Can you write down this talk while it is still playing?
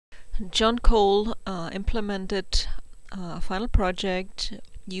Jon Cole implemented a final project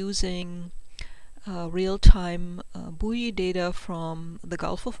using real-time buoy data from the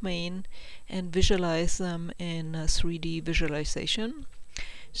Gulf of Maine and visualize them in 3D visualization.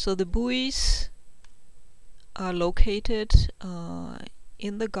 So the buoys are located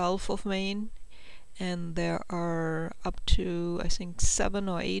in the Gulf of Maine, and there are up to, I think, 7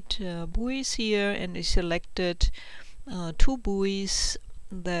 or 8 buoys here, and he selected 2 buoys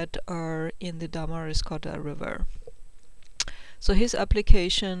that are in the Damariscotta River. So his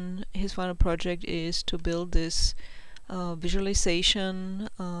application, his final project, is to build this visualization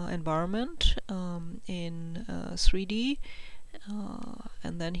environment in 3D.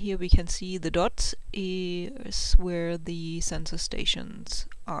 And then here we can see the dots is where the sensor stations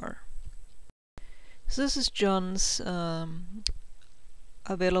are. So this is Jon's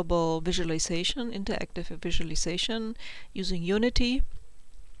available visualization, interactive visualization using Unity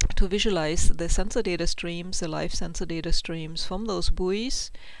to visualize the sensor data streams, the live sensor data streams from those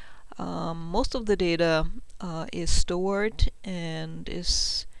buoys. Most of the data is stored and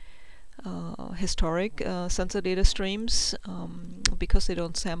is historic sensor data streams because they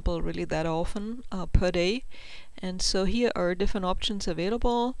don't sample really that often per day. And so here are different options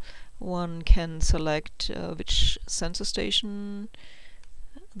available. One can select which sensor station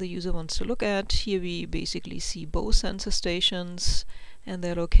the user wants to look at. Here we basically see both sensor stations and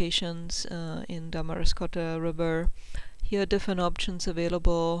their locations in Damariscotta River. Here are different options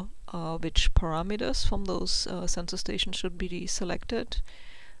available, which parameters from those sensor stations should be selected.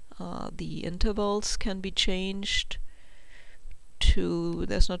 The intervals can be changed to,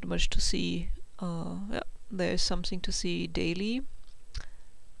 there's not much to see, there's something to see daily,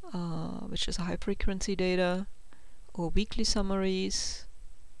 which is high frequency data, or weekly summaries,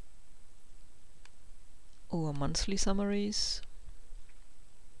 or monthly summaries.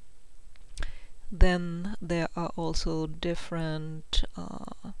 Then there are also different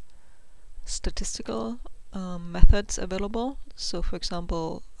statistical methods available. So for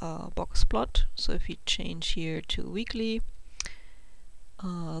example, box plot. So if we change here to weekly,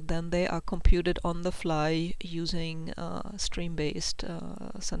 then they are computed on the fly using stream-based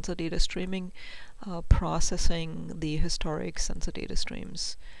sensor data streaming, processing the historic sensor data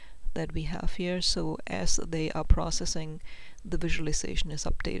streams that we have here. So as they are processing, the visualization is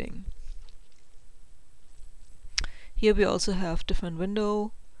updating. Here we also have different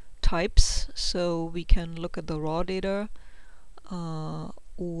window types, so we can look at the raw data, or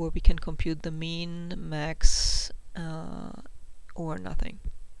we can compute the mean, max, or nothing.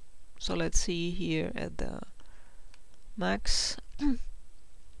 So let's see here at the max.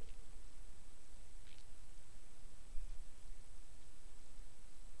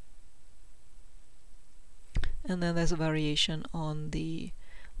 And then there's a variation on the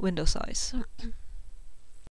window size.